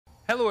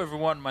Hello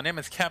everyone, my name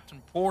is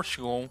Captain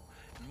Portugal,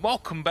 and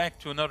welcome back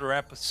to another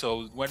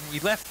episode. When we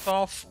left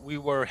off, we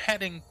were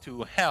heading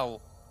to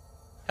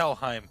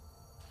Helheim,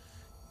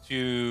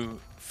 to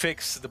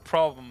fix the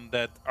problem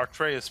that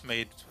Atreus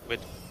made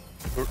with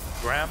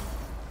Graham?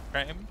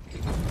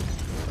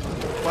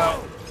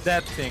 Well,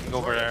 that thing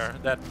over there,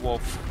 that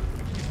wolf.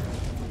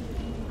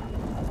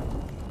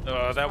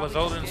 That was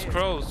Odin's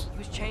crows. He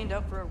was chained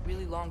up for a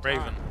really long time.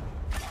 Raven.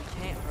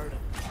 We can't hurt him,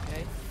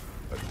 okay?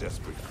 A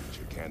desperate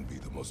creature can be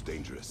the most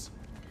dangerous.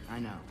 I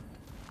know.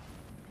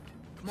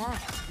 Come on,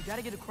 we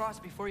gotta get across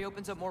before he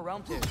opens up more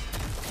realm tears.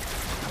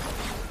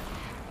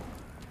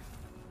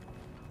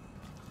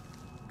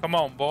 Come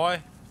on,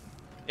 boy.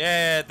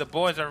 Yeah, the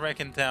boys are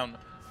wrecking town.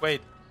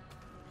 Wait,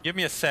 give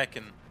me a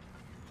second.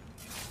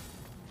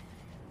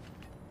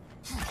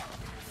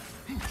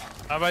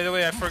 By the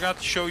way, I forgot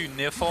to show you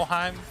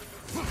Niflheim,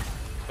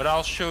 but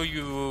I'll show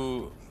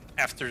you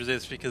after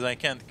this because I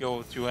can't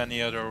go to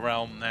any other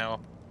realm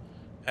now.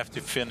 I have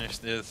to finish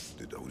this.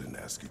 Did Odin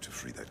ask you to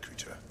free that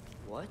creature?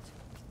 What?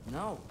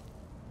 No.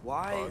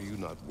 Why? Are you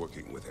not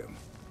working with him?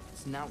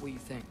 It's not what you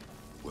think.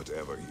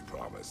 Whatever he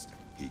promised,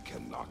 he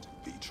cannot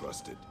be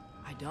trusted.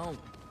 I don't.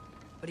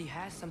 But he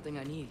has something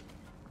I need.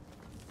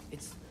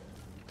 It's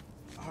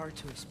hard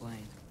to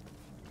explain.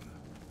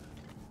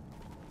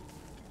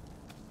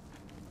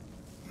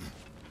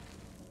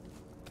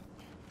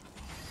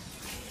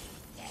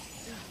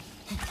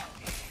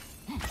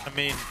 I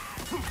mean,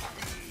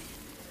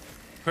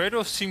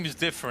 Kratos seems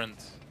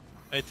different.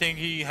 I think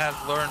he has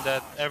learned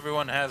that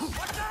everyone has,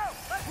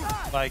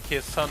 like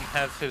his son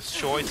has his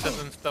choices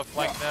and stuff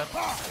like that.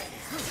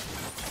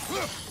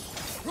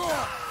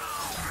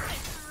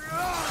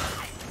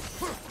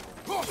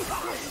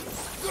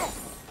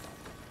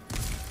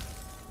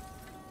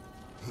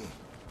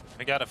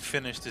 I gotta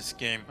finish this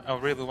game. I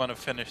really want to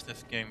finish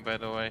this game, by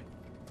the way.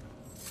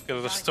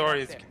 Because the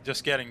story is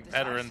just getting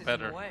better and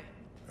better.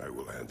 I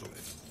will handle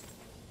it.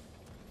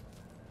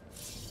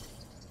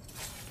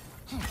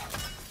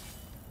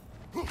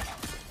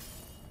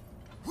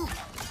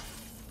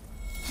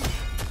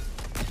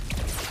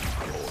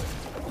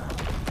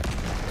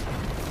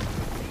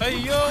 Hey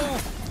yo!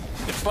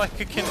 It's like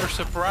a Kinder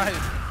Surprise.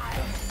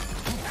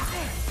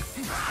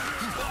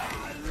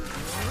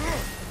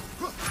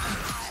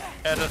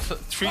 Had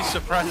three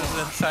surprises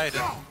inside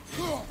it.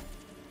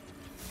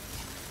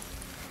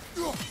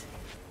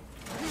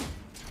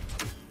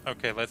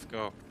 Okay, let's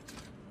go.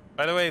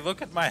 By the way,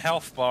 look at my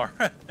health bar.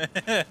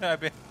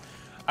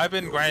 I've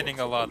been grinding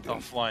a lot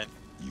offline.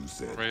 You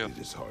said it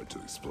is hard to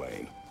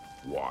explain.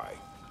 Why?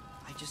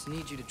 I just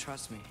need you to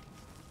trust me.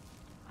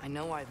 I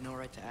know I have no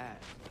right to add.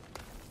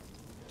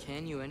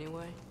 Can you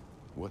anyway?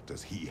 What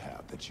does he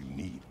have that you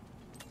need?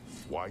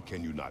 Why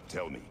can you not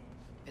tell me?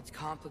 It's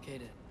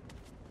complicated.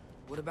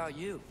 What about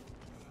you?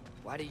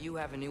 Why do you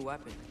have a new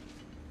weapon?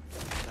 I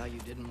thought you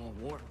didn't want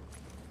war.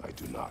 I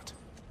do not.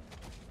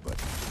 But...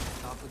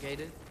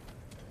 Complicated?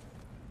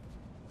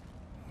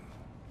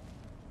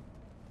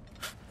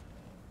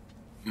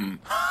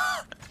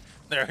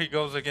 There he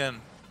goes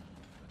again.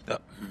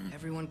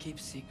 Everyone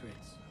keeps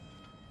secrets.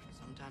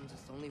 Sometimes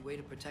it's the only way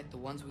to protect the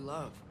ones we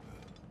love.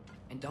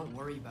 And don't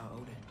worry about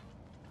Odin.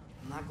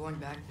 I'm not going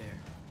back there.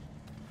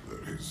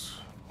 That is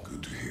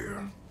good to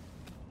hear.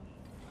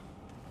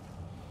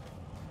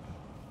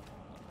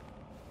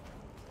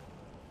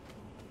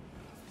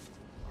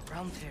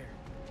 Realm tear.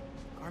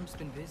 Arm's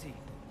been busy.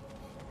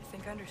 I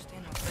think I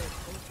understand how players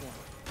close one.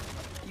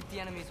 Keep the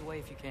enemies away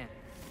if you can.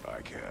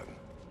 I can.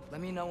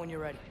 Let me know when you're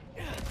ready.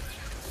 I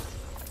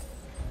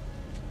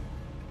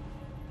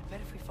bet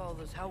if we follow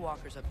those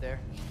Hellwalkers up there,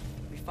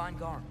 we find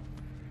Garm.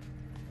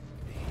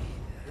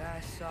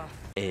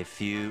 A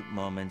few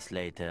moments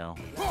later.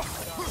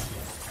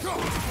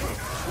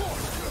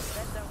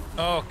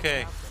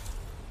 Okay.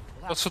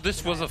 Oh, so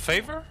this was a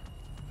favor?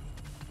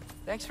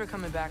 Thanks for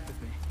coming back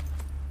with me.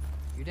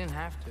 You didn't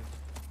have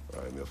to.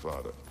 I am your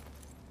father.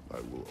 I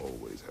will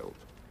always help,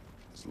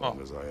 as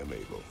long as I am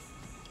able.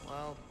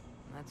 Well,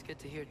 that's good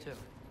to hear too.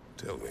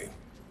 Tell me,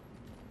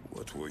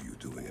 what were you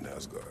doing in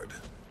Asgard?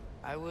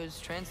 I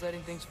was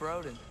translating things for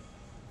Odin.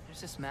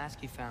 There's this mask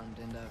he found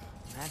and a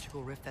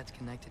magical rift that's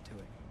connected to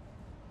it.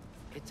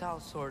 It's all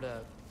sort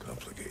of...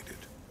 Complicated.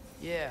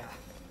 Yeah,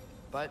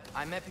 but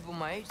I met people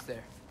my age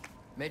there.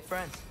 Made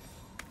friends.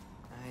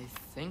 I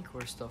think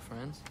we're still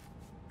friends.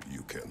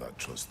 You cannot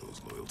trust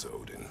those loyal to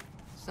Odin.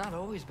 It's not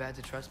always bad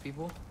to trust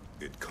people.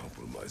 It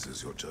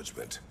compromises your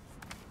judgment.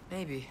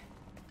 Maybe,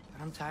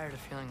 but I'm tired of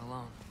feeling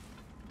alone.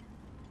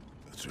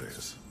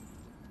 Atreus,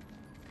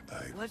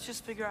 Let's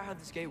just figure out how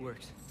this gate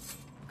works,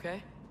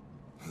 okay?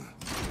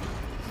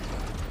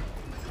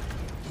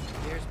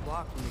 The air's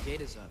blocked when the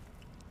gate is up.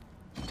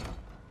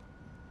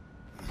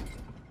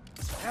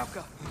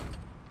 Helka!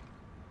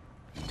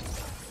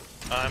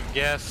 I'm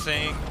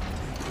guessing.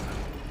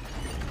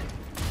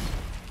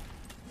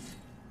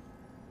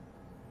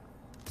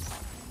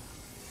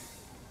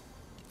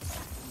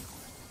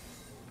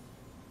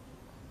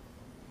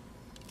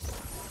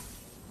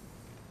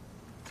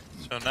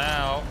 So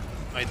now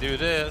I do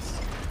this.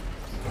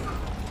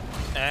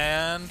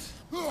 And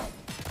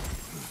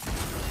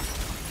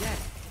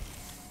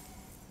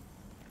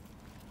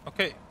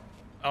okay,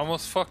 I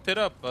almost fucked it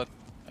up, but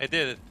I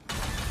did it.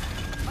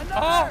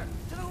 Another!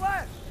 To the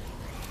left!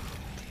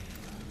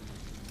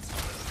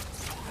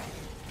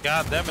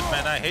 God damn it,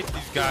 man! I hate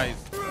these guys.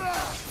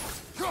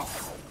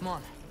 Come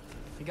on,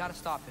 you gotta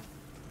stop him.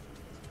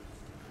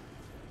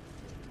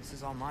 This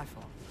is all my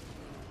fault.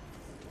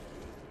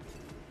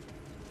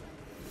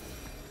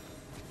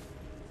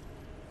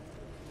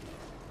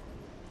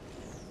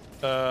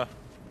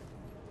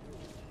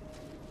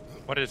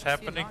 What is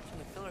happening? I see a notch in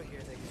the pillar here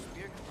that your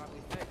spear could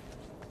probably fix.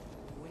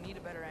 We need a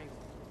better angle.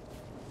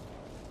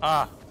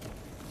 Ah.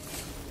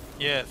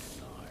 Yes.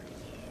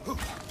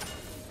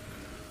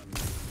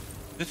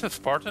 This a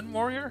Spartan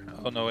warrior?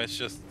 Oh no, it's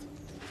just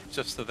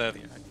a dead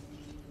guy.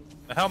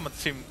 The helmet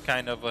seemed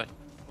kind of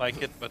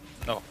like it, but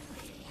no.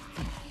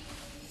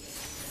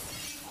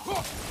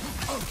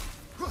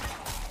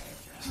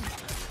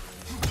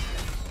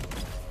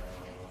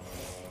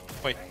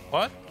 Wait,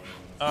 what?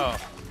 Oh.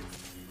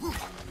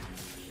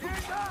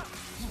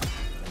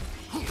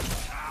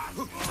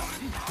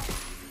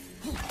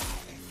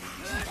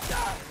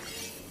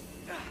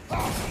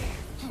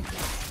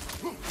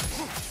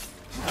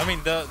 I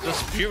mean, the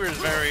spear is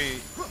very,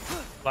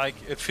 like,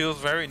 it feels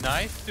very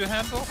nice to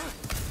handle.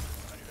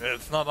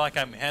 It's not like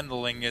I'm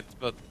handling it,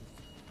 but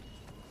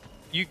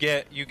you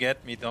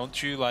get me,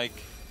 don't you? Like,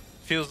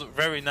 feels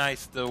very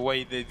nice the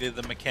way they did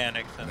the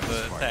mechanics and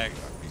the attacks.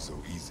 Not be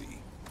so easy.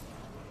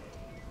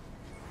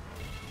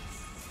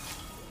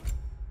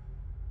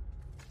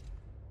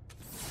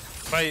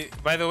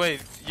 By the way,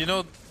 you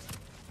know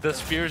the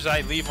spears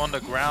I leave on the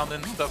ground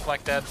and stuff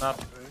like that,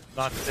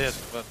 not this,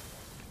 but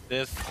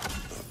this.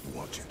 I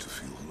want you to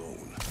feel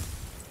alone,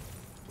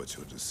 but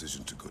your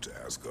decision to go to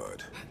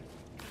Asgard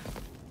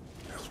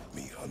helped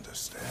me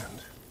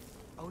understand.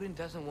 Odin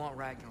doesn't want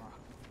Ragnarok.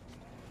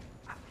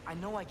 I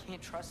know I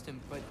can't trust him,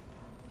 but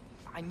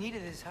I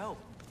needed his help.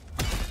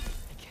 I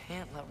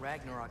can't let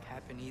Ragnarok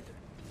happen either.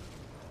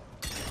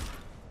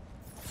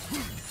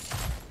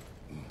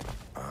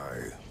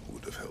 I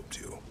would have helped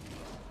you.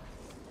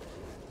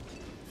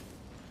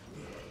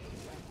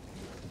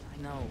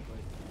 I know,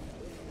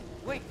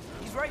 but... Wait,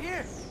 he's right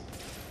here!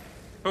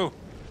 Who?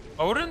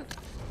 Odin?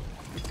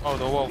 Oh,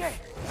 the wolf. Okay,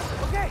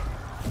 okay!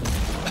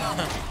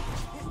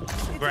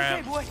 It's Graham.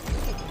 okay, boy.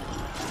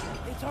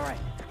 It's alright.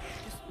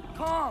 Just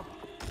calm.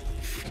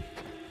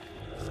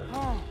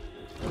 Calm.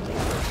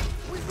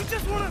 We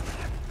just wanna...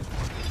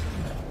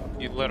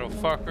 You little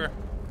fucker.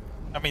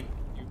 I mean,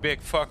 you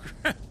big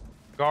fucker.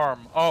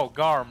 Garm. Oh,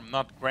 Garm,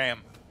 not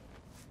Graham.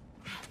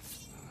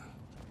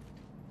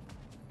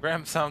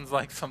 Graham sounds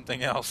like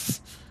something else,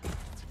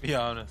 to be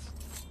honest.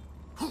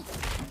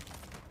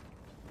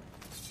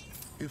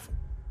 If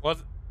What?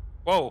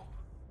 Whoa.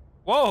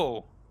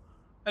 Whoa!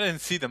 I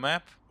didn't see the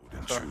map.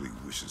 Odin Sorry. truly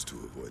wishes to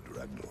avoid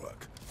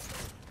Ragnarok,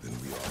 then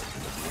we are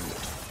in agreement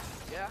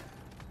Yeah?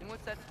 Then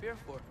what's that spear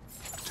for?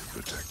 to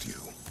protect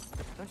you.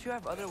 Don't you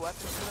have other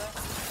weapons for that?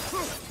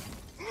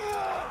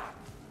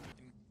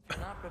 You're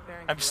not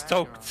preparing I'm for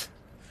stoked. Ragnarok.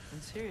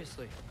 And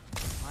seriously,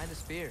 why the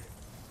spear?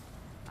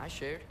 I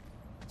shared.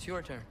 It's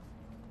your turn.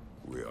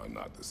 We are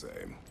not the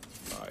same.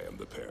 I am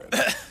the parent.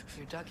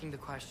 You're ducking the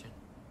question.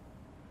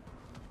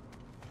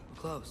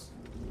 We're close.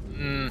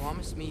 Mm.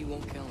 Promise me you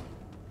won't kill him,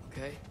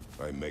 okay?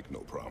 I make no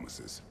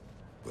promises,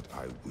 but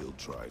I will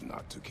try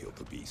not to kill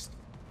the beast.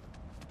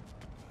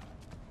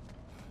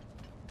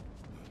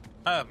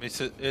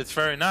 It's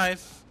very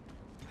nice.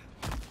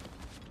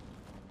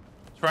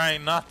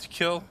 Trying not to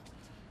kill.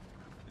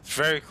 It's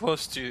very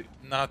close to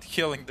not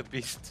killing the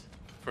beast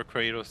for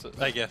Kratos,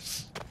 I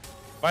guess.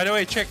 By the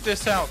way, check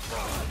this out.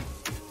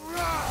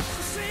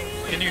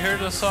 Can you hear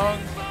the song?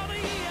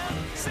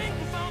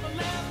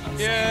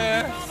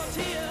 Yeah.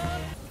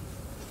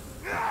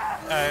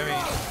 I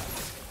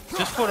mean,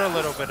 just put a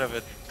little bit of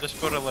it. Just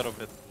put a little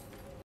bit.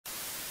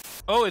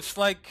 Oh, it's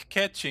like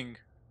catching.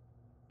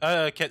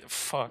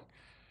 Fuck.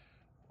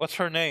 What's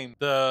her name?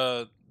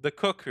 The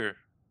cooker,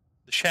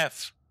 the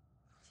chef.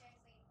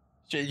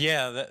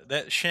 Yeah,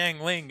 that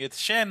Shang Ling. It's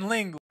Shan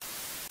Ling.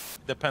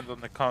 Depends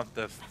on the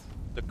contest.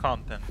 The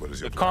content. What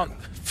is your the plan?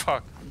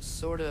 Fuck. I'm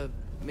sort of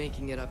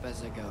making it up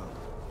as I go.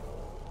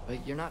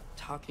 But you're not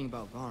talking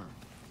about Garm.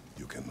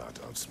 You cannot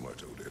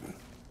outsmart Odin.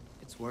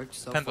 It's worked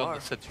so Depends on far.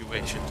 the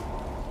situation.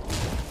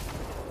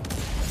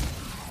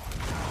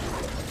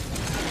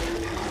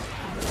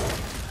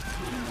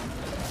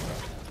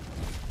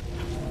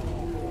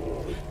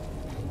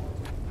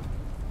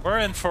 We're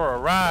in for a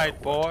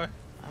ride, boy.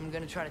 I'm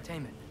gonna try to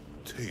tame it.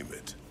 Tame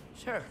it.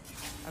 Sure.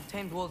 I've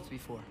tamed wolves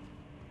before.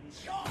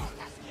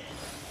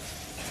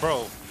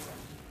 Bro.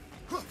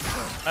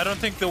 I don't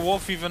think the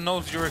wolf even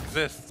knows you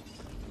exist.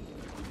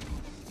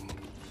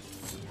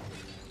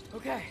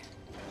 Okay.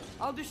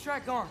 I'll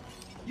distract Garm.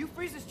 You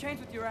freeze his chains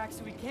with your axe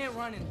so he can't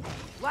run and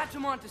latch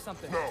him onto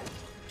something. No,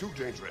 too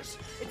dangerous.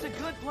 It's a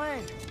good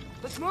plan.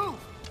 Let's move.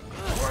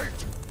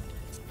 Wait.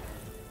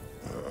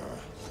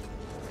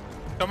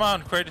 Come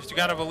on, Kratos, you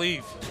gotta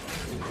believe.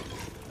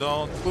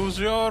 Don't lose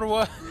your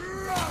way.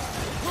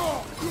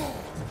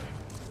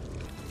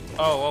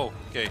 Oh,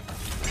 okay.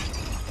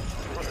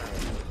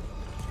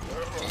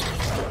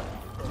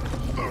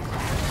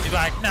 He's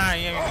like, nah,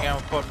 you ain't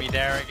gonna put me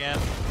there again.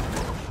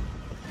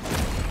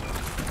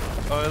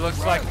 Oh, it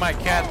looks like my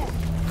cat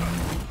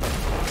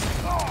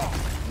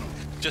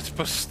just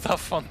put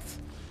stuff on,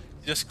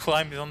 just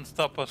climbs on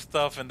top of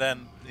stuff, and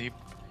then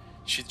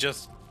she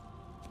just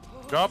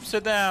drops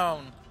it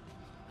down.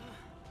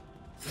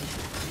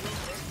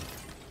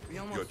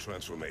 Your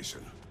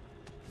transformation.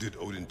 Did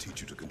Odin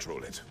teach you to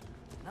control it?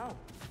 No.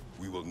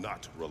 We will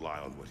not rely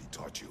on what he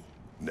taught you.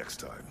 Next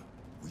time,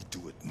 we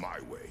do it my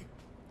way.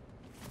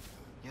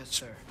 Yes,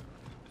 sir.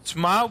 It's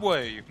my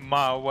way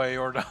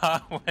or the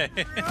highway.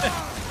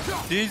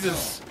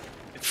 Jesus,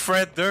 it's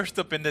Fred Durst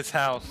up in this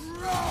house.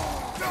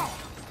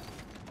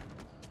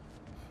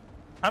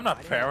 I'm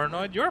not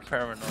paranoid, you're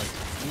paranoid.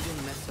 You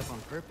didn't mess up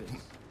on purpose,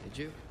 did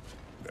you?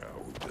 Now,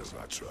 who does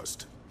not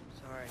trust?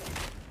 Sorry,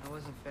 that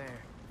wasn't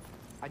fair.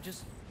 I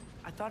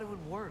thought it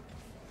would work.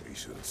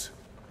 Patience.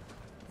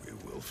 We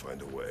will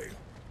find a way.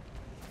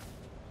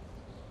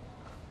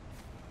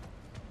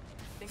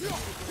 I think we should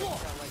get it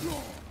out like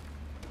this.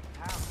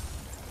 How?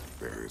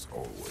 There is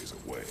always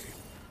a way.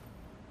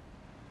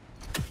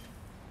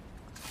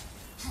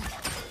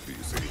 Do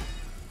you see?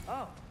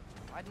 Oh,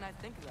 why didn't I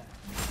think of that?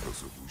 The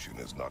solution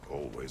is not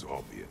always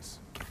obvious.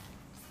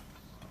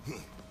 I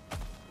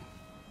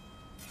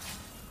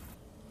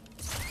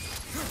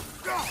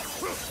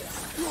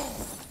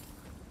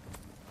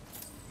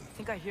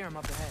think I hear him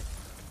up ahead.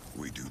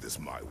 We do this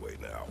my way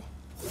now.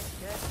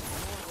 Yes,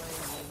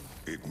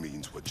 your way, It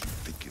means what you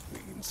think it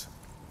means.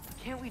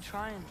 Can't we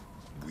try and...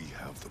 We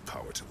have the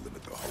power to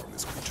limit the harm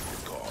this creature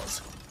can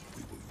cause.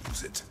 We will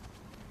use it.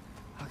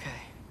 Okay.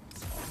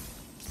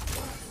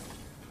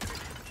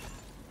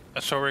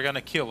 So we're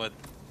gonna kill it.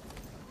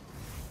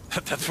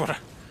 That's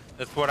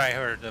what I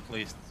heard, at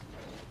least.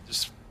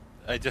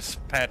 I just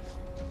spat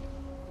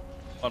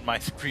on my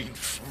screen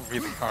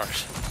really hard.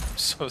 I'm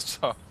so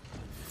sorry.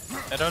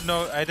 I don't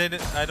know. I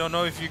don't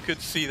know if you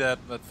could see that,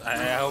 but I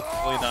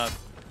hopefully not.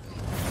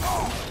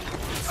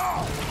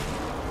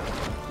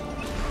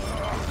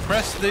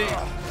 Press the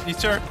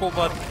circle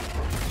button.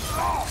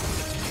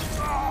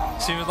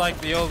 Seems like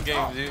the old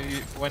games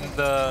when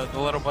the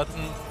little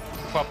button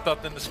popped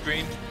up in the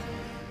screen.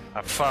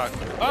 Ah, fuck.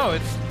 Oh,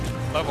 it's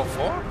level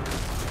 4?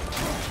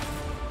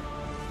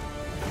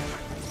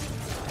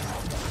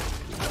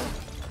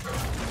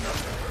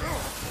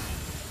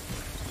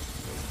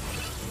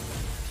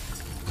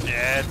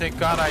 Yeah, thank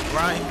God I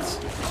grind.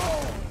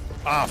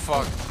 Ah,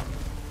 fuck.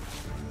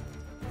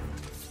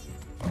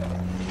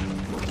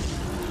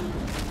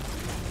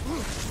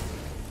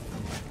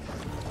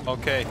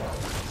 Okay. We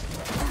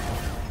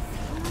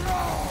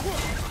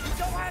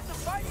don't have to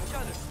fight each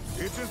other.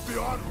 It is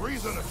beyond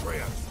reason,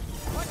 Atreus.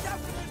 Watch out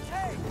for the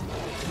tank.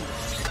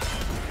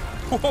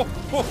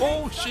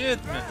 Oh,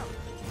 shit, man.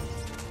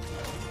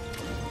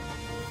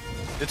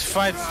 This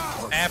fight's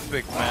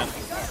epic, man.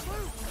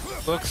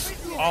 Looks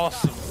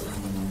awesome.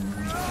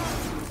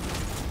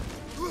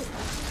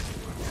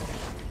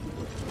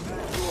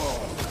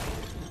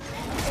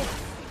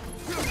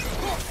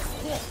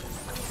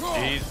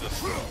 Jesus.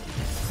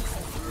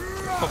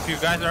 Hope you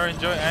guys are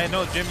enjoying. I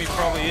know Jimmy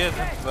probably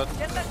isn't, but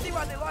Guess I see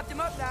why they locked him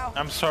up now.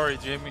 I'm sorry,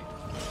 Jimmy.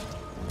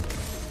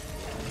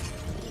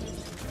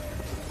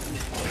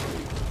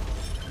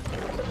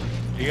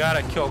 You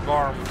gotta kill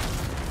Garm.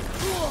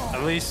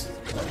 At least,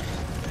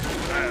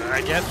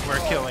 I guess we're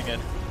killing it.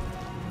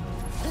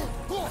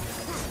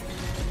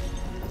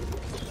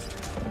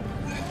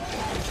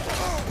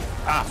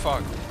 Ah,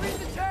 fuck.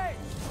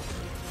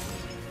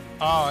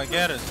 Oh, I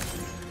get it.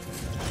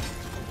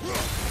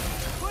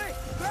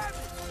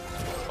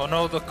 Oh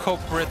no, the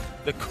culprit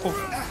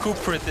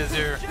is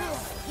here.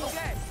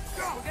 Okay,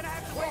 we're gonna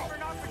have to wait for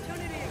an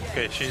opportunity again.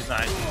 Okay, she's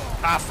nice.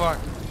 Ah, fuck.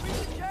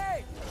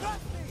 Jay,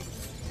 trust me.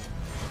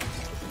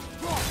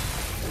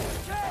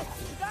 Jay,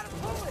 you gotta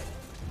pull it.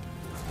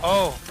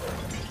 Oh.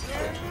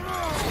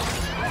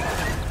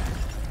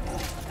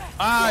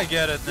 I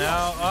get it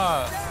now.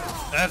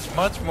 Ah, that's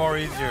much more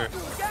easier.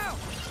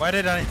 Why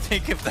did I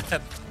think of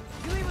that?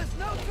 You leave us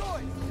no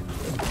choice.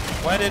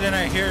 Why didn't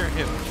I hear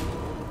him?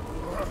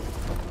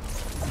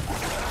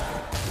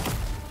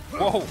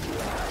 Whoa.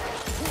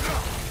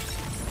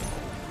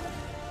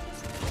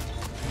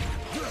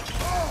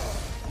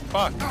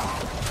 Fuck.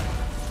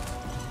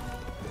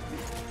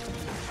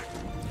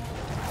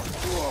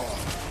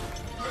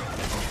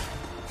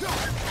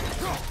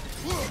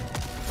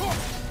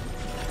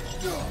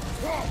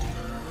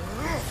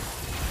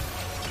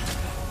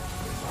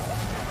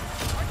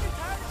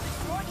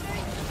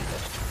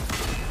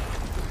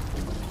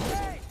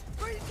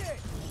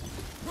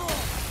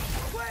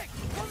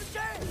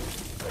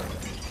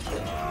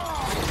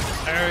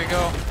 There we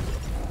go.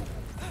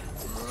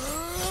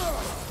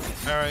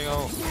 There we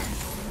go.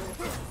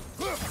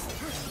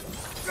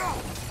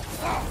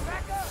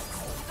 Back up.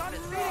 He's on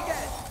his feet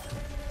again.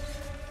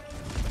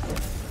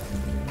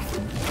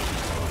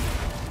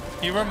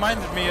 He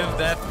reminded me of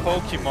that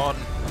Pokemon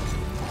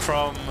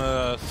from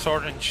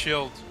Sword and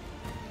Shield.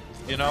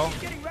 You know?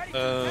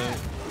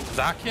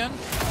 Zakian?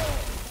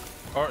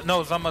 Or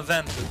no,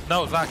 Zamazen.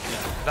 No,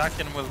 Zakian.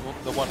 Zakian was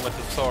the one with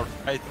the sword.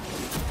 Right?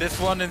 This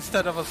one,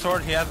 instead of a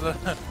sword, he has a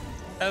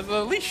has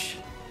a leash.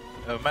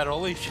 A metal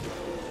leash.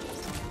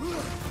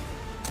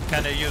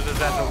 Kinda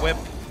uses as a whip.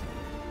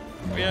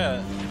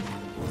 Yeah.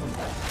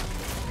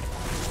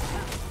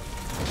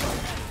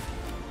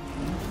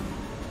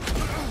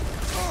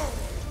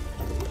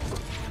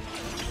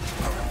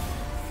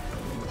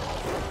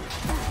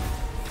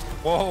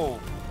 Whoa.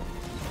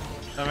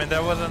 I mean,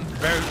 that wasn't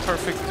very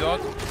perfect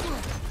dodge,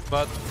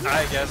 but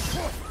I guess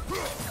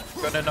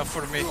good enough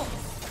for me.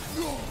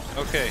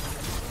 Okay.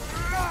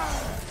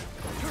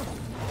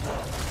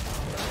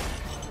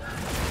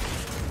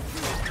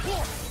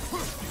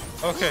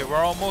 Okay, we're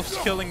almost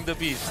killing the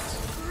beast.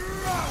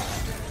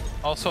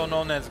 Also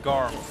known as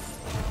Garm.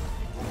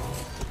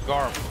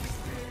 Garm.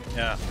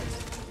 Yeah.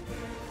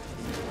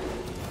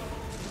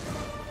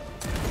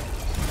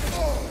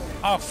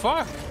 Oh,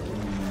 fuck!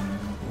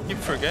 Keep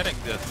forgetting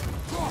this.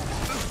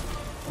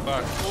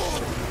 Fuck.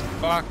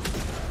 Fuck.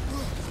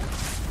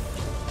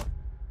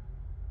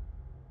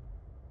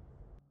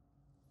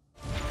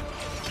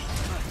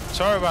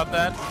 Sorry about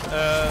that.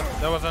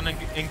 There was an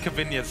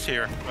inconvenience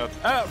here, but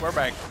we're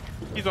back.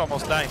 He's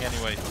almost dying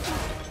anyway.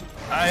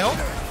 I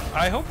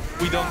hope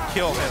we don't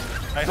kill him.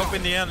 I hope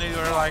in the end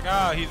they're like,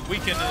 ah, he's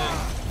weakened.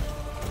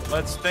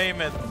 Let's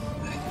tame it.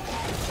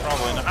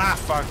 Probably not. Ah,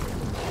 fuck.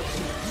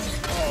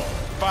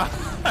 Fuck.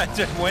 I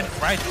just went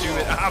right to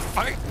it. Ah,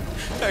 fuck.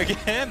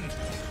 Again.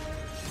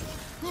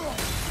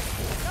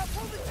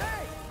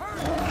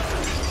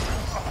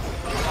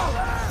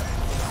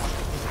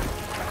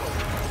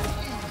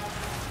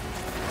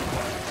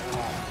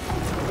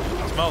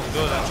 Smells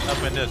good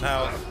up in this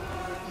house.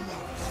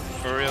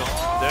 For real.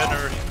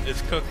 Dinner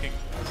is cooking.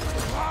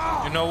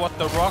 You know what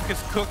the Rock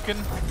is cooking?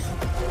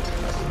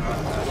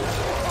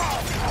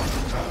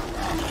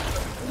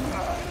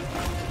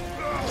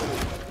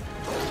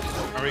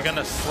 Are we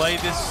gonna slay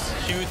this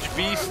huge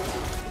beast?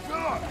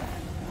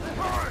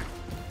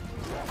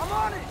 I'm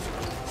on it.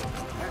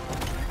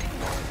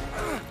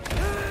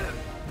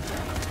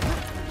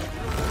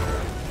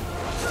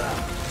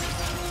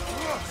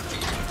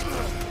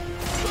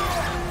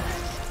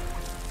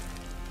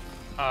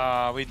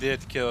 We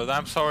did kill it.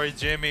 I'm sorry,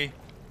 Jimmy.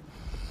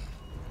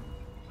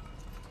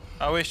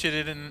 I wish it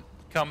didn't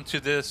come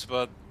to this,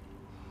 but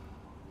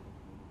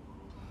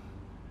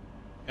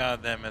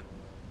god damn it.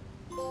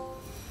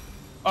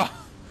 Oh,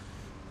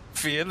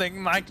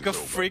 feeling like a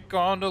freak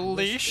on the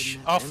leash?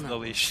 Off the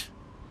leash.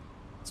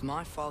 It's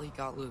my fault he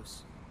got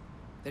loose.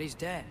 That he's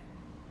dead.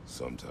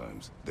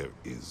 Sometimes there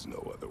is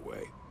no other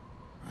way.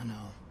 I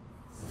know.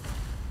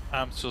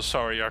 I'm so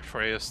sorry,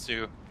 Archreus,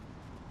 too.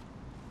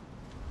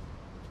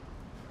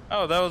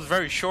 Oh, that was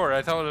very short.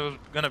 I thought it was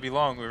gonna be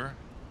longer.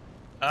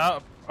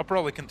 I'll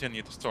probably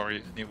continue the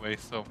story anyway,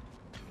 so...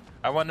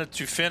 I wanted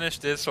to finish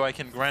this so I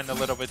can grind a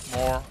little bit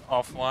more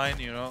offline,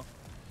 you know?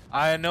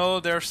 I know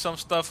there's some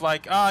stuff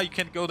like, you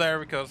can't go there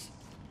because,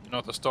 you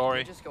know, the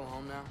story. Just go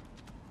home now.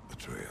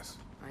 Atreus.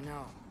 I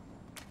know.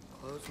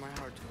 Close my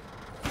heart to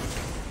it.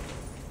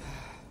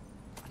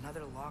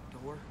 Another locked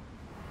door.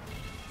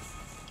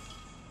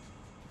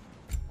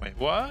 Wait,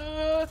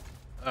 what?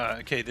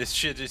 Okay, this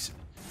shit is...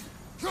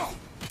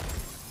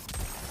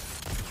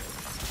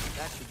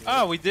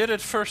 Oh, we did it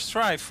first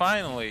try,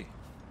 finally.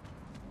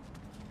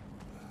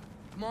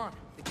 Come on.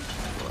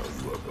 While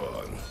you are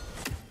gone,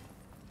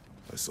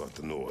 I sought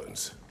the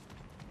Norns.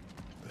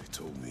 They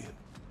told me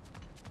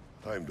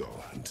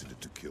Heimdall intended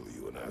to kill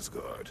you in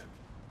Asgard.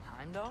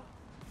 Heimdall?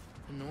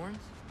 The Norns?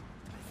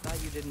 I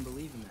thought you didn't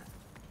believe in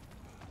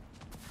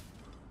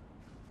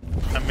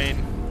that. I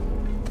mean,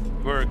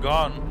 we're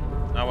gone.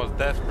 I was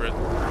desperate.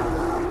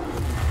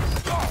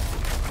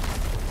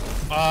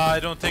 I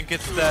don't think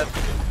it's that.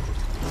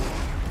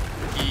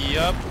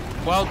 Yup.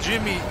 Well,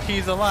 Jimmy,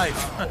 he's alive.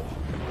 Gotta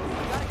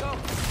go.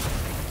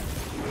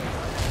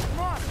 Come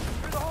on,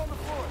 through the hole in the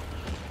floor.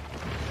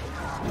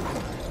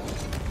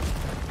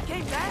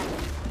 Came back?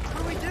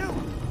 What do we do?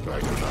 I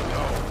do not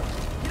know.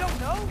 You don't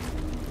know?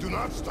 Do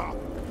not stop.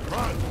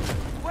 Run.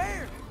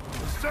 Where?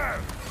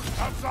 Stand.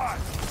 Outside.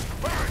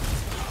 Hurry.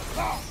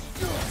 Stop.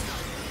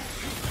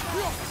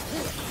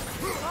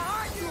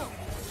 Behind you!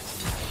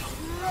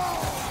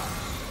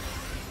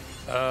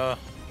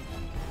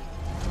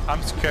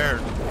 I'm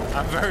scared.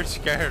 I'm very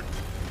scared.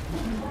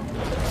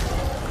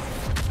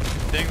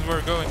 Things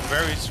were going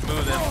very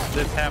smooth and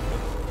this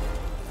happened.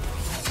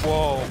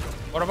 Whoa.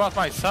 What about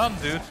my son,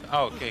 dude?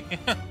 Oh, okay.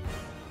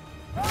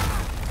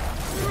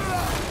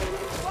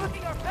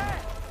 Blocking our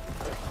path!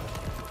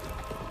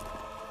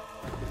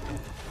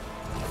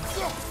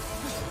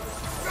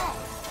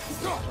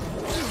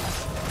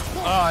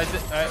 Oh,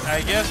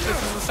 I guess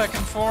this is the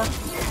second form.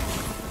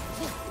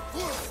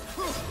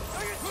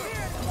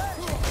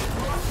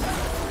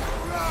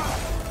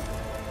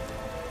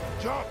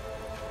 Jump.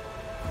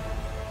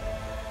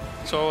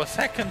 So a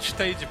second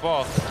stage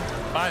boss,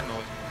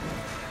 finally.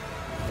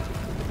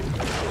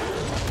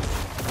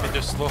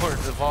 just lowered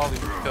the volume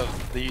because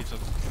of these.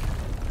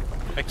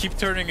 I keep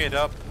turning it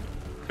up.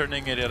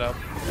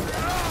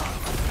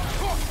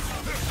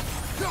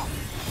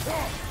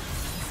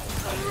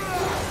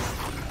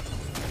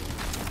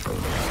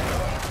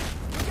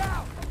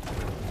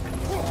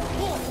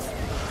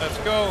 Let's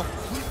go.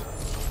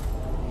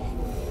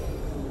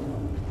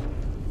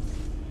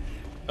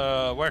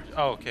 Where?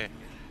 Oh, okay.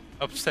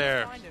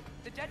 Upstairs.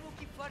 The dead will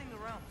keep flooding the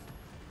realms.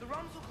 The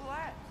realms will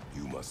collapse.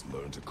 You must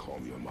learn to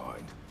calm your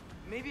mind.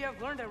 Maybe I've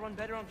learned I run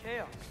better on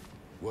chaos.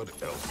 What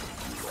else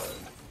have you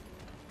learned?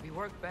 We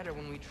work better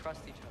when we trust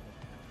each other.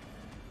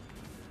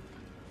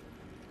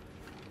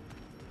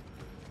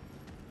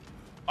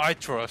 I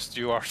trust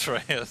you,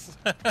 Arthreus.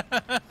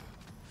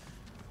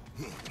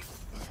 You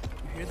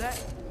hear that?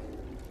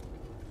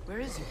 Where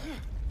is he?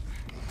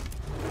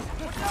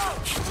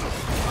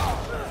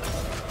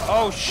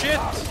 Oh shit!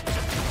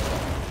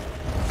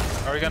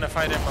 Are we gonna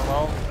fight him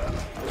alone?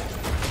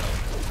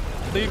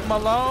 Leave him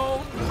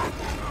alone!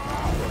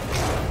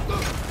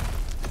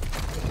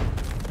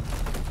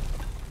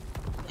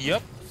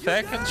 Yep,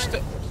 second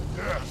step.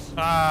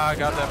 Ah,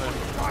 goddammit.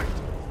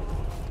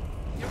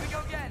 Here we go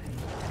again.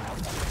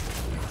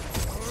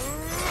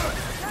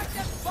 Attack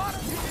that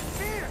bottom with his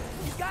spear.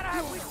 You gotta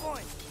have weak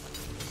points.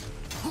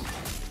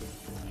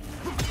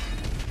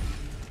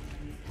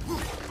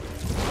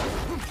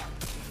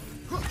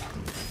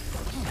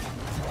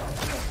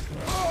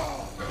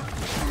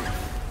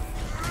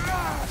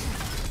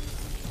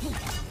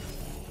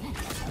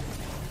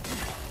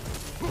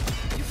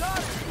 You got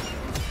it.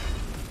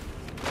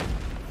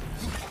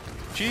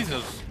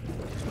 Jesus.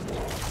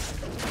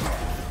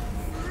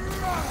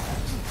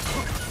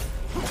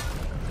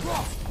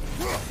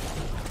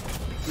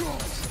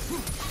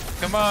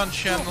 Come on,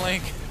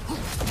 Shenling.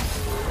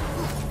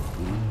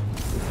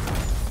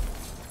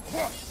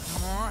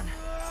 Come on.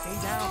 Stay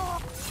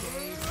down.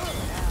 Stay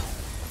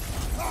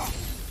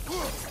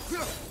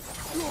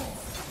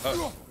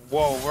down.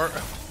 Whoa,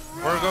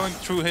 we're going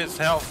through his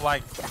health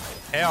like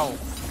hell.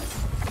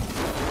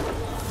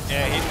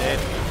 Yeah, he did.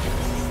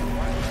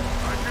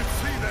 I can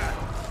see that.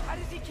 How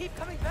does he keep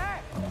coming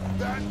back?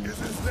 That is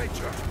his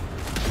nature.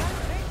 Gotta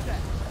change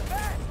that.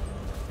 Back.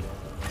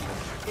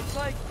 It's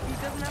like he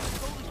doesn't have a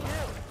soul to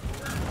kill.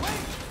 Wait!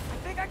 I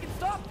think I can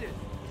stop this.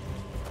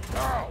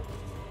 How?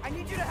 I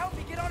need you to help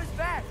me get on his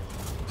back.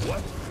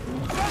 What?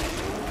 Run,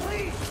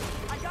 please.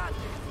 I got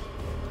this.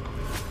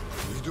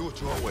 We do it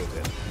your way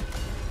then.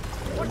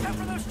 Watch out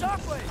for those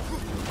shockwaves.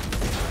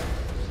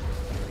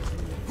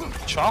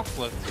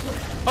 Chocolate?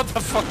 What the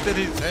fuck did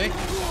he say?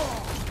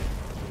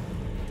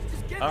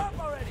 Just give up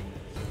already.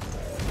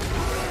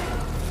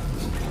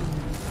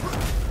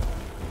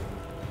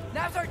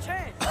 Now's our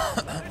chance.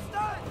 They're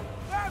stunned.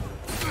 Grab 'em.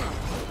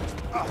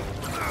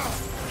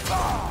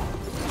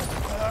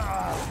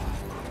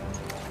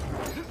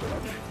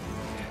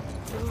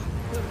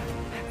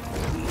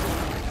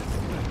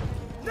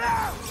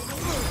 Now!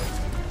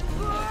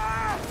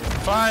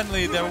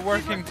 Finally, they're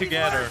working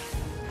together.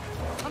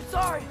 I'm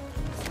sorry.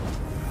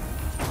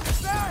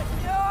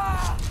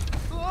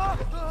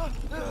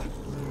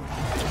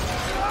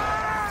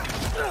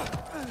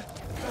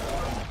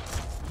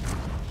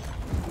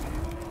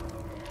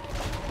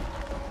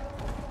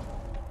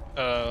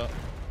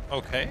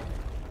 Okay.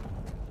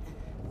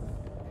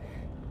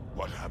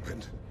 What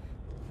happened?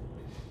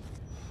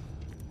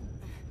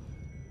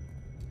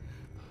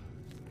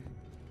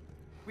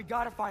 We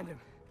gotta find him.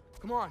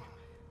 Come on.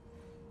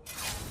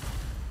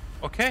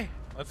 Okay,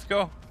 let's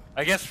go.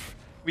 I guess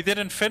we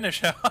didn't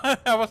finish.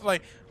 I was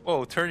like,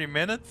 whoa, 30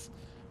 minutes?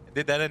 I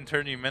did that in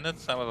 30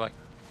 minutes? I was like,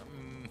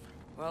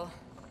 Well,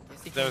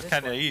 guess he that came was this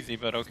kind of way. easy,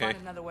 but Let's okay.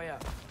 find another way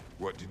up.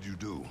 What did you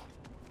do?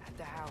 At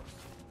the house.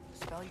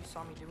 The spell you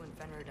saw me do when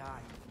Fenrir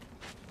died.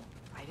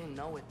 I didn't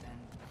know it then,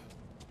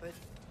 but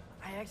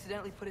I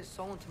accidentally put his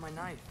soul into my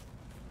knife.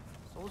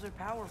 Souls are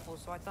powerful,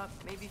 so I thought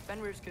maybe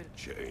Fenrir's could...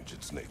 Change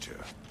its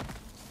nature.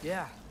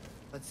 Yeah,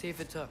 let's see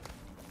if it took.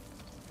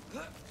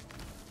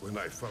 When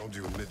I found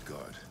you in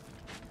Midgard,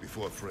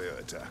 before Freya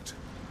attacked,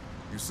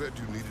 you said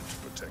you needed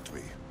to protect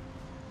me.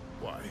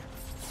 Why?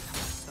 I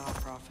saw a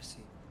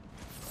prophecy.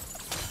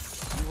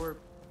 You were...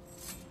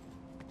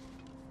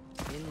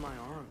 in my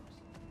arms.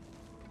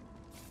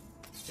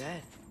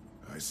 Dead.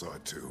 I saw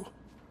it too.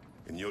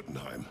 In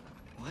Jotunheim.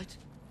 What?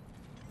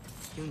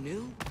 You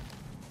knew?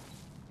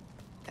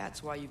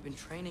 That's why you've been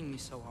training me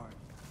so hard.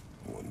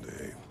 One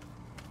day,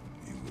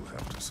 you will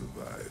have to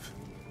survive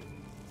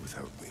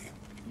without me.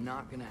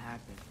 Not gonna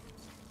happen.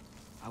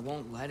 I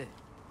won't let it.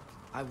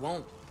 I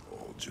won't.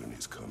 All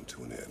journeys come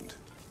to an end.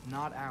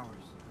 Not ours.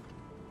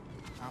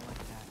 Not like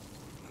that.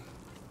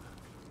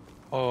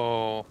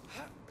 Oh.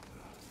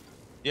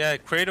 Yeah,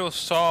 Kratos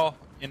saw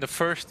in the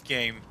first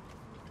game.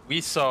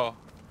 We saw.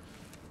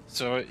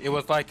 So it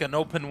was like an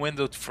open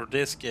window for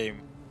this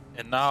game.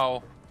 And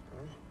now...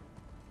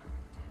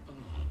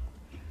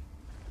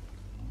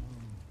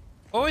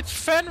 Oh, it's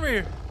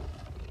Fenrir!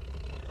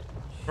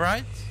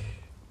 Right?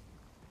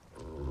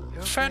 You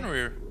okay?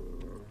 Fenrir.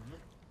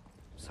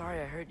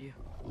 Sorry I hurt you.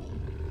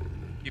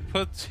 He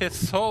puts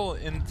his soul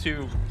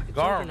into It's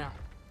over Garm. now.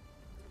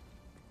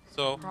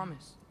 So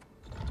Promise.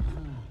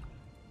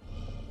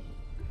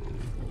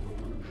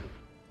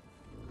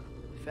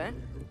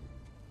 Fen?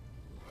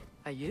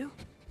 Are you?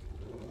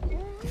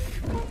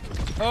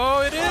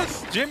 oh, it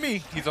is Jimmy.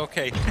 He's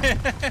okay.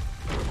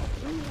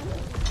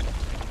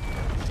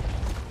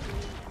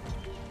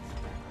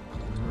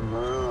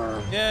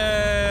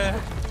 yeah.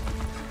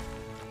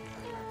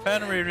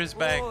 Fenrir is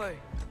back. Boy.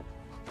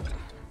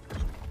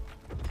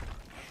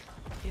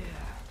 Yeah.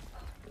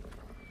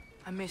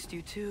 I missed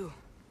you too.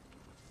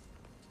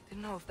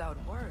 Didn't know if that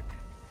would work.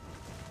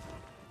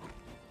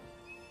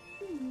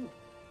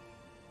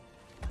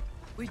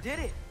 We did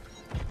it.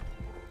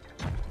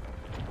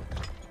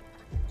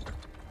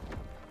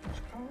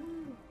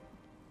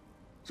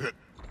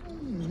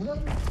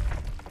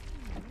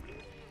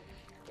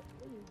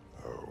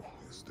 How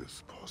is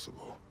this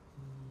possible?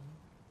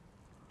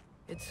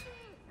 It's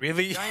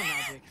Really? giant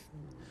magic.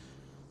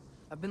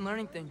 I've been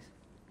learning things.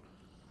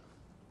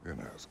 In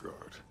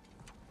Asgard.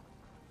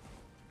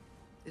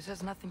 This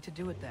has nothing to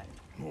do with that.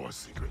 More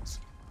secrets.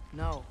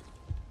 No.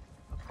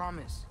 A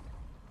promise.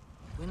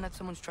 One that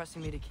someone's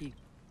trusting me to keep.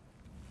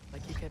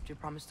 Like you kept your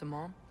promise to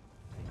Mom?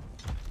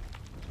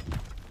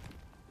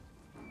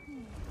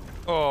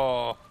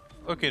 Oh,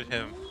 look at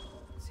him.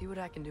 See what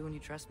I can do when you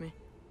trust me?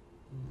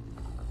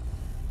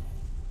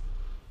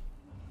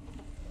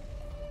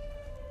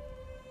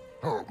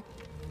 Home.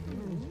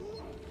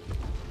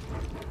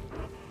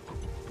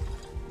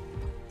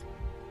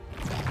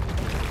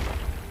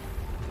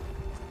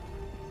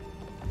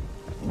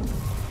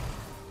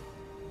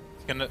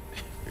 He's gonna.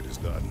 It is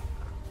done.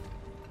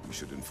 We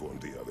should inform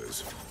the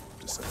others.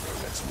 Decide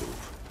our next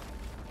move.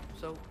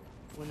 So,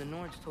 when the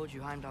Nords told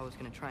you Heimdall was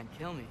gonna try and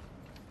kill me,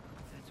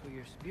 that's what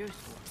your spear's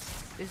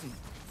for, isn't it?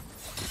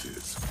 It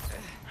is.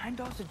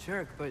 Heimdall's a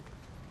jerk, but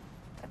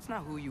that's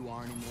not who you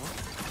are anymore,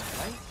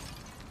 right?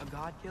 A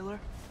god killer?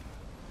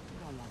 You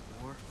don't want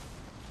war.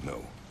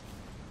 No.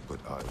 But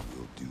I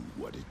will do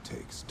what it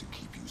takes to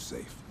keep you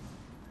safe.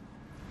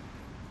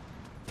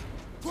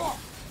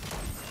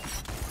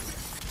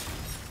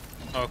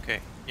 Okay,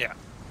 yeah.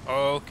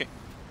 Okay,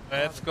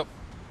 let's go. If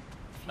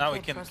you Now we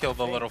can't can trust kill your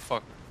the fate, little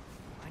fucker.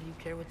 Why do you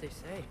care what they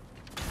say?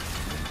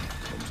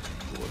 Comes to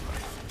your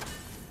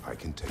life. I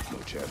can take no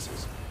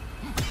chances.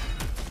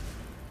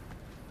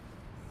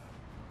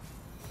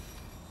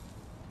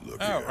 Look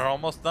Oh, here. we're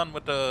almost done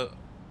with the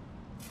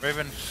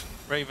Odin's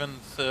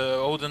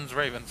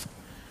ravens.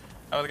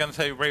 I was gonna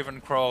say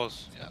raven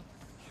crawls, yeah,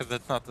 because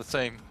that's not the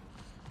same.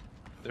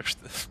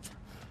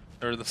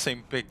 They're the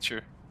same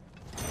picture.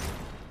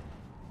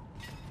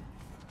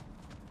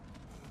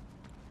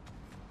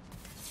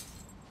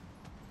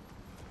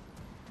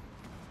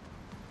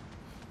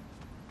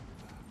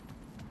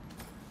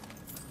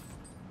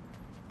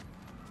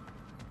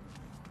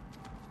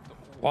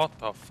 What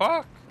the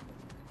fuck?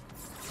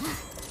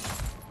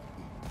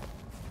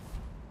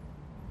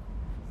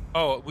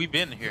 Oh, we've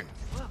been here.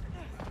 Look,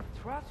 it's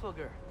Hrothgar.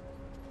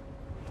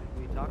 Should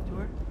we talk to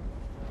her?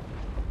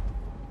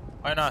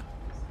 Why not?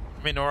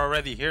 I mean, we're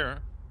already here.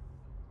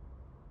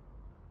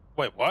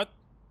 Wait, what?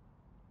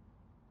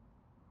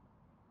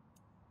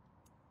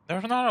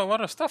 There's not a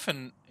lot of stuff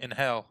in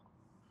Hell.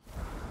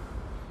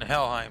 In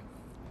Helheim.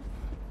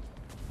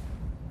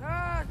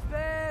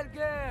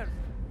 Asperger!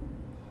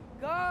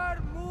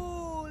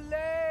 Garmulesa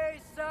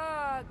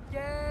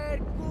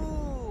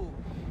Gerku!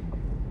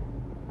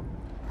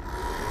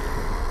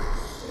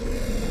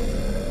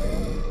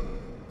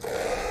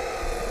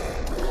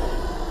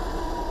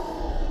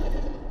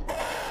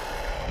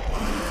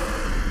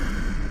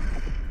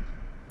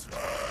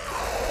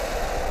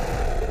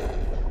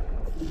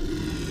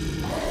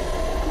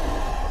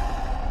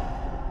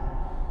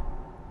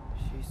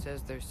 She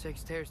says there's 6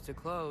 stairs to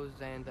close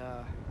and,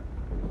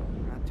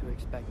 not to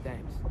expect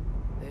thanks.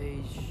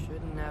 They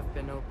shouldn't have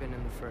been open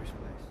in the first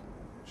place.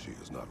 She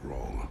is not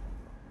wrong.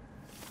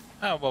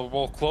 Oh, well,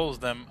 we'll close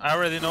them. I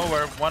already know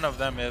where one of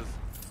them is.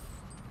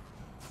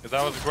 Because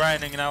I was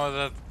grinding and I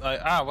was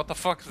like, what the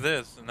fuck is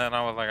this? And then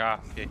I was like,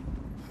 okay.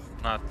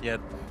 Not yet.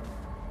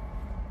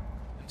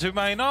 To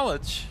my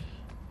knowledge,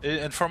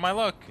 and for my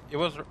luck, it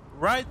was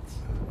right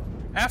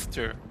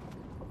after.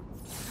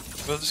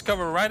 It was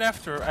discovered right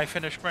after I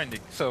finished grinding.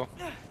 So,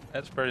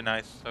 that's pretty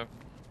nice. So,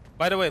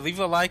 by the way, leave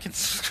a like and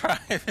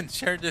subscribe and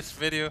share this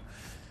video.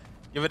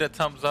 Give it a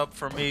thumbs up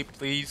for me,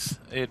 please.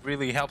 It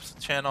really helps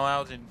the channel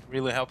out and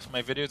really helps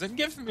my videos and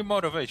gives me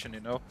motivation, you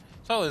know.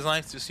 It's always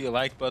nice to see a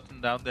like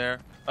button down there.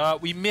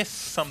 We missed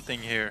something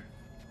here.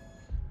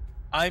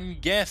 I'm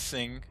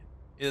guessing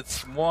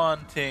it's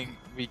one thing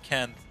we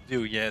can't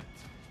do yet.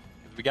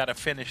 We gotta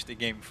finish the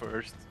game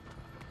first.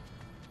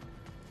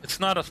 It's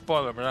not a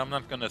spoiler, but I'm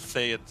not gonna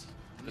say it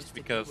just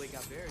because. We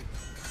got buried.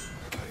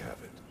 I have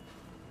it.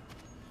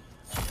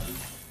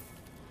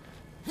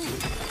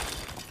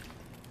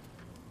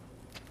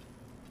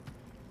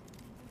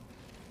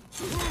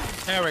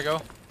 There we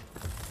go.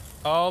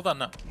 All done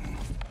now.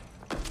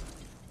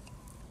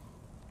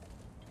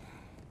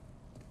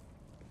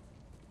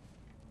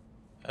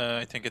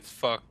 I think it's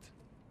fucked.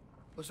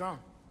 What's wrong?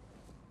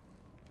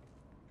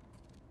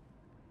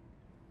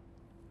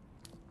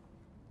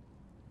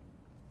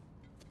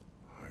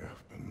 I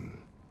have been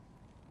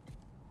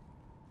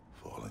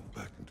falling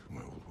back into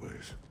my old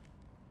ways.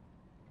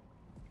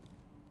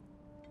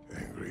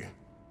 Angry.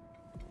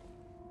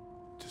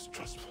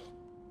 Distrustful.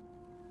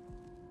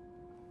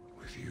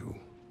 With you.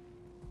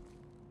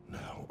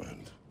 Now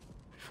and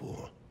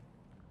before.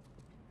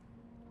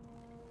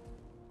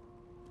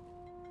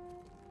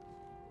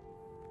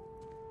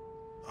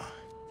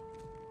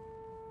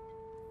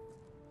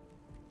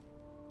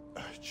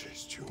 I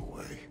chased you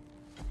away.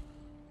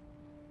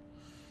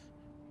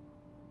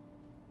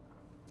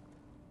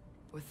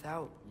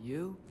 Without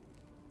you,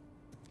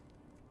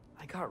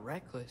 I got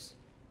reckless.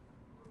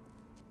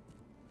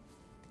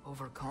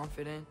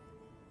 Overconfident.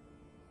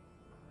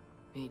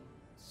 Made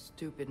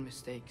stupid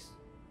mistakes.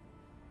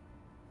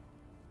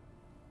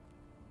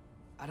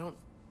 I don't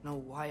know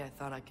why I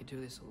thought I could do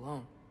this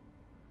alone.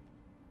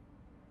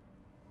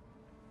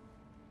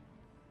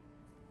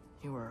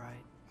 You were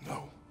right.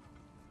 No.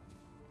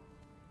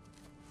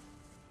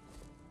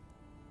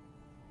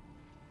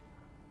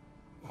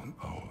 On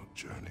our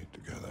journey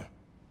together,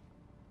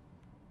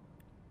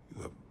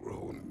 you have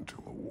grown into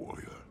a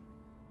warrior,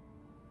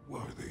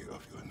 worthy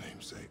of your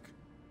namesake.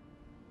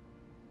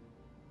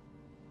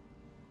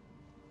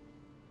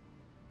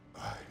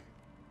 I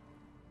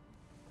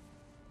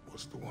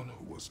was the one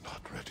who was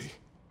not ready.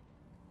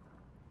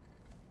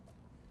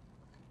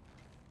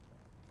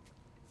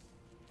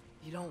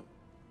 You don't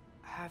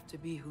have to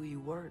be who you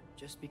were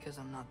just because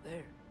I'm not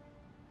there.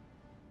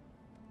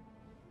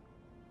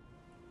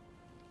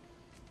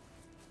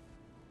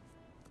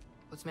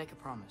 Let's make a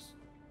promise.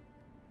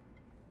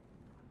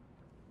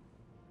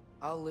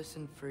 I'll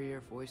listen for your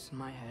voice in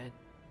my head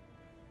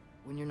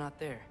when you're not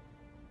there,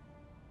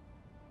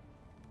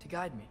 to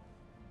guide me.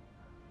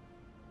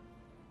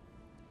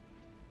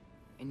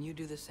 And you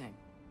do the same.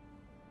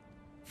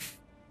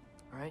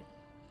 All right?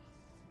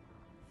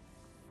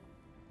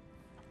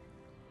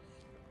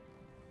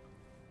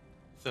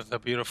 This is a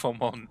beautiful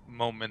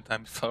moment,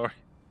 I'm sorry.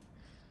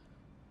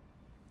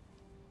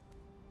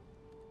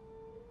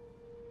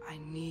 I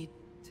need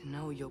to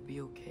know you'll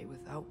be okay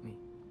without me.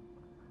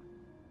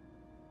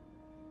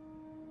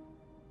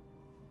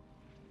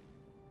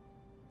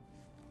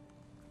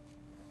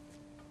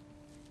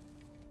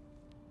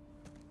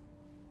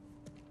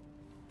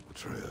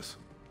 Atreus.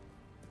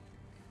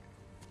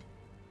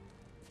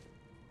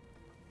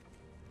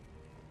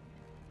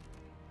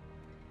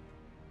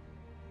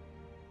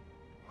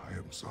 I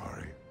am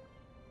sorry.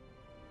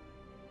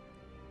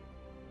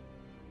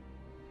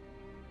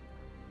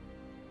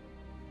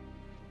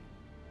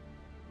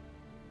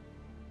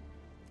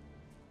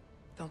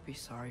 Don't be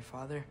sorry,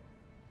 Father.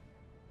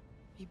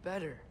 Be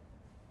better.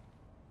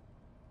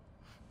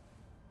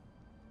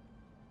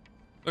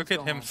 Look at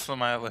Go him on.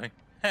 smiling.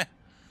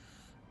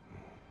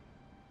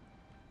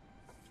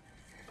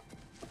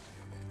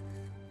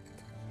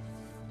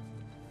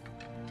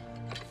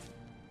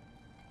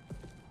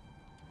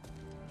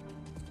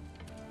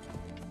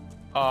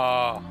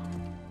 Oh.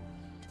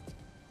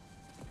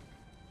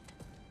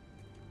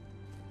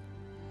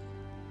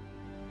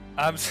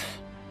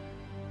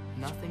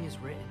 Nothing is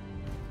written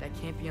that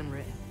can't be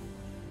unwritten.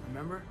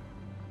 Remember?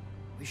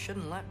 We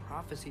shouldn't let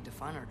prophecy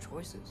define our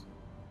choices.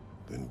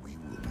 Then we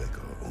will make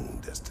our own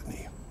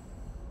destiny.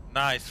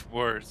 Nice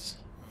words.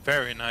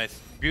 Very nice.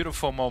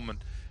 Beautiful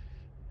moment.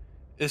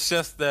 It's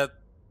just that...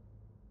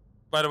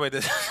 By the way,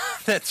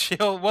 that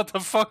shield... What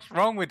the fuck's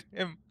wrong with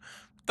him?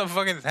 What the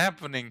fuck is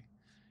happening?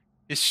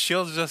 His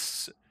shield's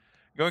just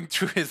going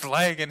through his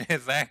leg and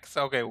his axe.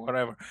 Okay,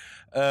 whatever.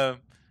 But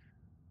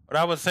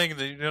I was saying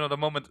that, you know, the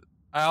moment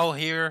I'll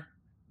hear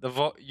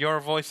your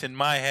voice in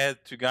my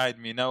head to guide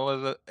me.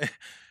 And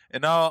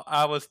and all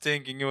I was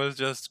thinking, it was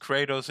just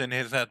Kratos in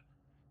his head.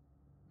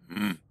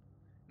 And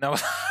I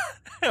was,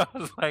 I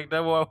was like,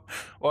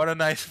 what a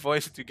nice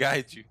voice to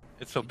guide you.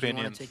 It's Do you want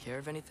opinions. to take care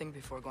of anything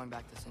before going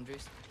back to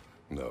Sindri's?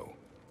 No.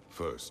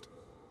 First,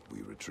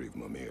 we retrieve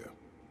Mimir.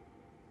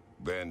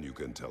 Then you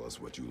can tell us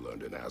what you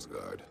learned in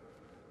Asgard.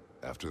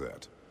 After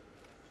that,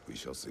 we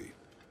shall see.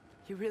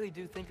 You really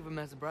do think of him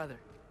as a brother.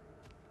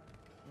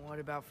 What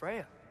about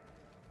Freya?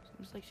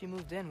 Seems like she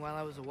moved in while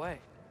I was away.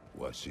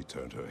 Once she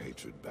turned her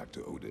hatred back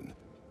to Odin,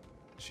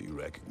 she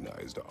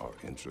recognized our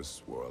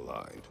interests were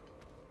aligned.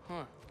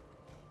 Huh.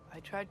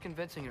 I tried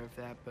convincing her of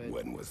that, but...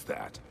 When was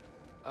that?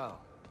 Oh.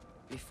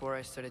 Before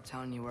I started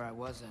telling you where I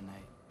was that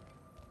night.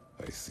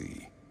 I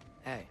see.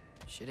 Hey,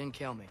 she didn't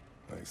kill me.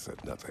 I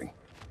said nothing.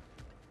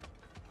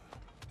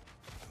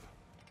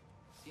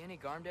 See any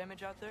Garm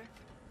damage out there?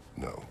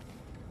 No.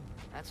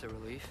 That's a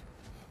relief.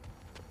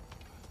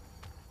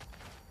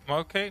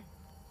 Okay.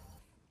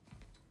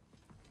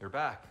 You're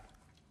back.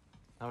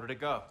 How did it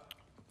go?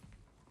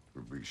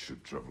 The beast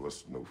should trouble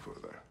us no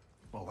further.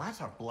 Well,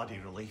 that's a bloody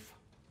relief.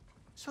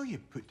 So you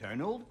put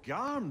down old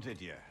Garm, did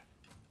you?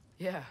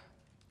 Yeah.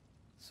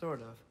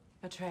 Sort of.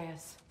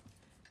 Atreus,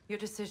 your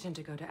decision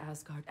to go to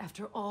Asgard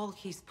after all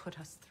he's put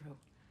us through.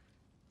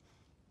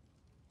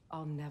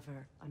 I'll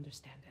never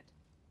understand it.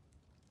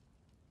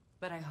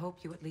 But I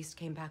hope you at least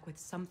came back with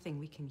something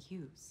we can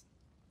use.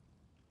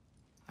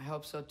 I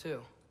hope so too.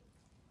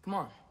 Come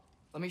on,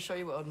 let me show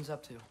you what Odin's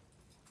up to.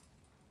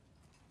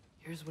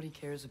 Here's what he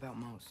cares about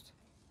most.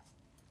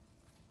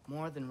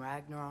 More than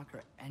Ragnarok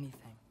or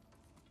anything.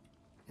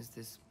 Is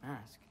this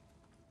mask.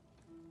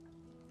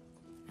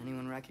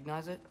 Anyone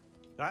recognize it?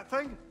 That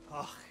thing?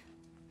 Ugh,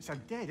 it's a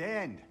dead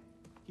end.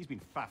 He's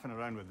been faffing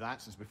around with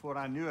that since before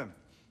I knew him.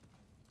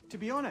 To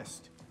be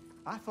honest,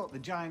 I thought the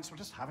giants were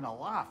just having a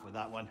laugh with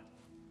that one.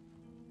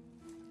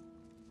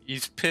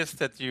 He's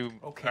pissed at you,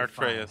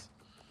 Artreus.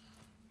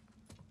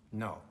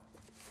 No.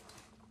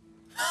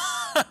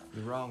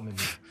 You're wrong, Mimi.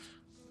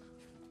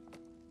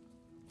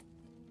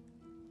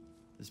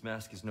 This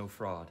mask is no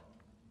fraud.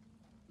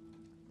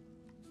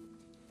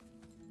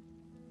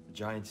 The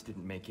giants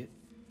didn't make it,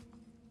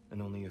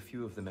 and only a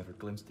few of them ever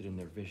glimpsed it in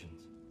their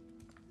visions.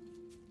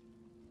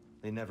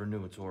 They never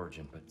knew its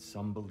origin, but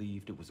some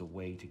believed it was a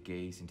way to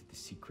gaze into the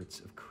secrets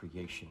of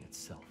creation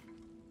itself.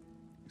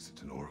 Is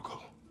it an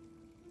oracle?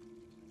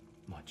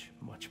 Much,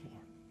 much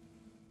more.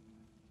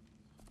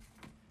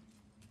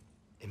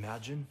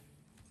 Imagine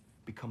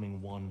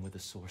becoming one with a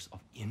source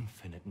of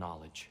infinite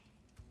knowledge.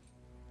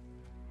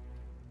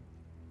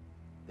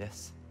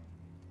 This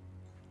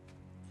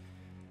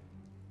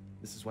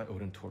is why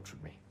Odin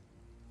tortured me.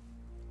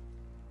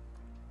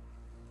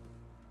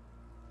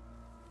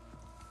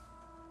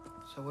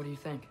 So what do you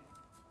think?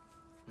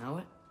 Know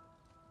it?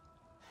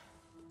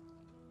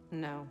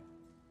 No.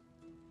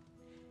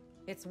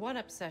 It's one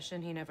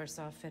obsession he never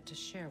saw fit to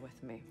share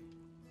with me.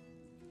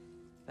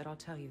 But I'll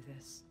tell you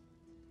this.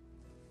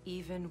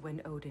 Even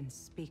when Odin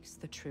speaks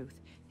the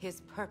truth,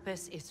 his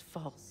purpose is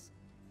false.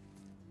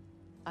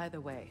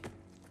 Either way,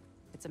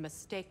 it's a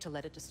mistake to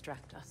let it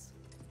distract us.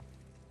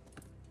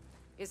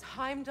 Is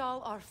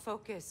Heimdall our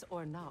focus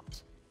or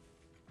not?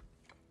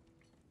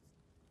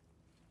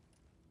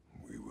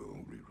 We will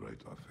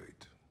rewrite our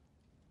fate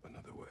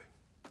another way.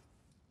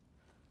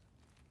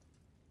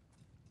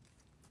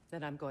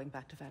 Then I'm going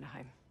back to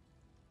Vanaheim.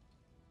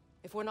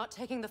 If we're not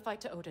taking the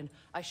fight to Odin,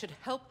 I should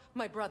help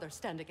my brother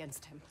stand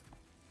against him.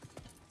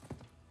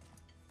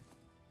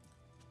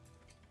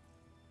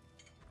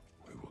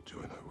 We will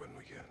join her when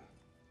we can.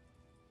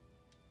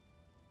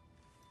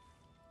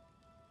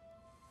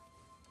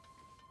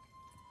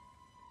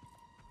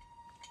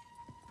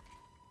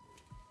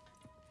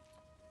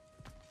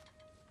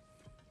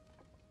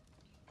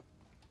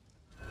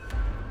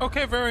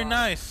 Okay, very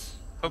nice.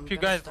 Hope you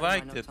guys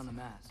liked it. On the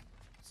mask.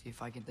 See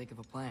if I can think of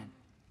a plan.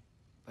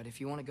 But if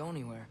you want to go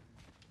anywhere,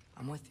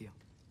 I'm with you.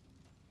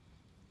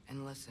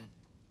 And listen,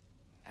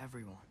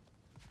 everyone.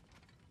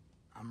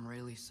 I'm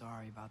really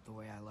sorry about the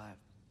way I left.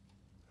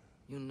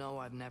 You know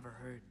I've never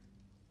hurt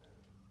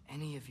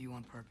any of you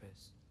on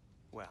purpose.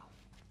 Well,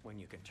 when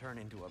you can turn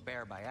into a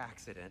bear by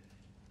accident,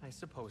 I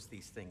suppose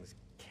these things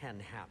can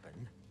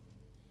happen.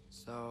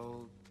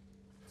 So,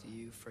 do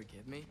you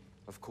forgive me?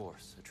 Of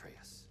course,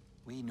 Atreus.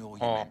 We know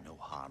you meant no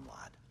harm,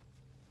 lad.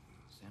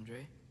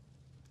 Sindri?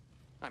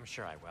 I'm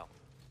sure I will.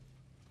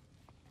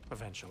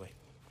 Eventually.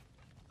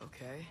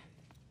 Okay.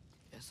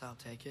 Guess I'll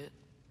take it.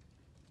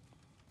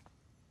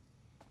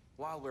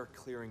 While we're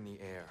clearing the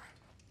air,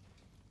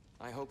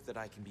 I hope that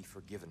I can be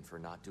forgiven for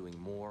not doing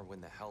more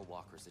when the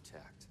Hellwalkers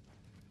attacked.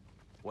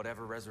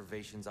 Whatever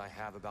reservations I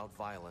have about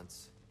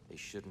violence, they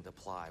shouldn't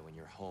apply when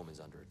your home is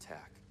under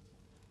attack.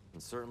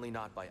 And certainly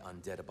not by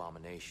undead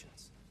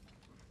abominations.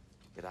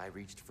 Yet I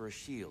reached for a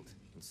shield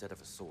instead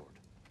of a sword.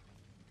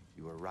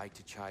 You were right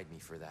to chide me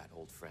for that,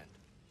 old friend.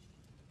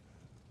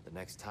 The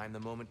next time the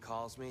moment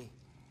calls me,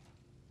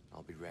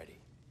 I'll be ready.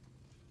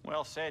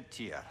 Well said,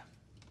 Tyr.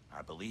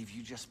 I believe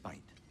you just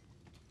might.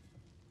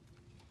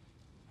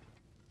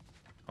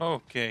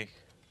 Okay.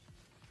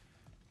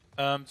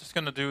 Just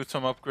gonna do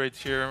some upgrades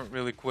here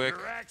really quick.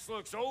 Your axe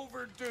looks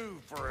overdue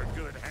for a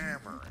good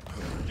hammer.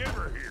 Give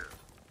her here.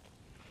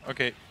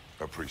 Okay.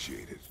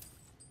 Appreciate it.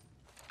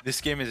 This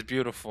game is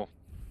beautiful.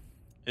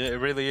 It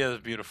really is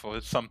beautiful.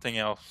 It's something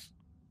else.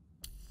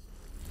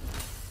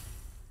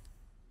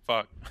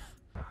 Fuck.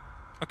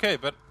 Okay,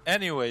 but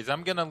anyways,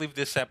 I'm gonna leave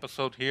this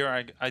episode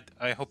here.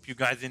 I hope you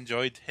guys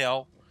enjoyed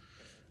Hell.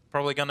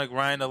 Probably gonna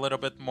grind a little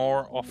bit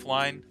more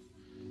offline.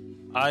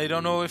 I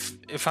don't know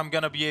if I'm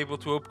gonna be able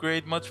to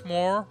upgrade much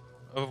more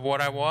of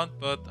what I want,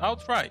 but I'll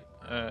try.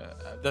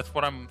 That's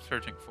what I'm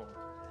searching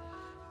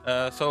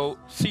for. So,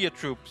 see ya,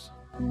 troops.